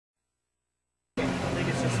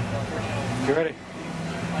You ready?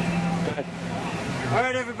 Go ahead. All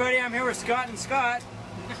right, everybody. I'm here with Scott and Scott.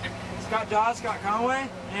 Scott Dodd, Scott Conaway,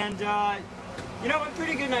 and you know, a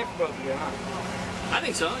pretty good night for both of you, huh? I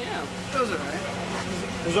think so. Yeah. It was alright.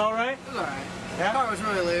 It was all right. It was alright. Yeah? The car was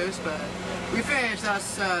really loose, but we finished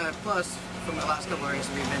us plus from the last couple of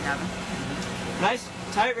races we've been having. Nice,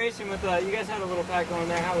 tight racing with you guys had a little pack going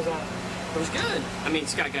there. How was that? It was good. I mean,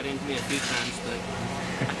 Scott got into me a few times, but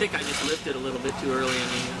I think I just lifted a little bit too early. I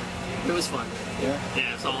mean, it was fun. Yeah.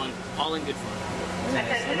 Yeah, it's all in good fun.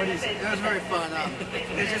 Nice. It was very fun.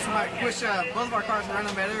 It just wish both of our cars were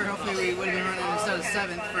running better. Hopefully we would have been running instead of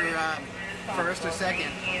 7th for first or second.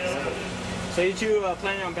 So you two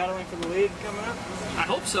planning on battling for the lead coming up? I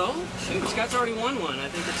hope so. Shoot, Scott's already won one. I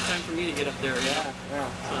think it's time for me to get up there. Yeah.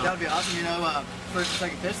 So. That would be awesome, you know, first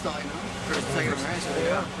and second pit stall, you know. First and second race.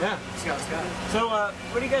 Yeah. Scott. So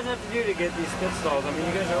what do you guys have to do to get these pit stalls? I mean,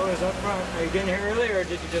 you guys are always up front. Are you getting here early, or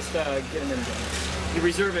did you just get them in? You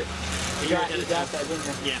reserve it. You got that, didn't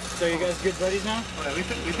you? Yeah. So you guys good buddies now? Oh, yeah, we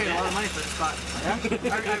paid a lot of money for this spot. Yeah?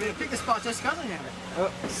 I mean, picked the spot just Scott here.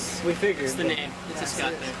 Oh, we figured. It's the name. It's a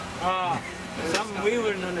Scott there. Something we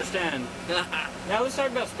wouldn't understand. Now let's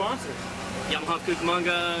talk about sponsors. Yamaha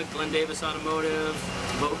Cucamonga, Glenn Davis Automotive,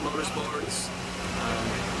 Vote Motorsports,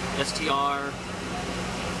 STR. I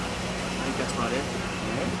think that's about it.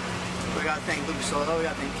 We got to thank Lucas Soto, we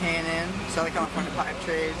got to thank Canon, Southern California Pipe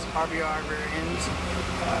Trades, RBR Rear Ends,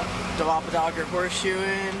 Dogger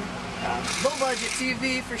Horseshoeing, Low Budget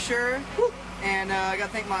TV for sure, and I got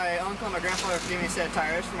to thank my uncle and my grandfather for giving me a set of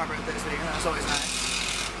tires for my birthday this weekend. That's always nice.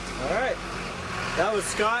 All right. That was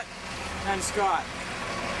Scott and Scott.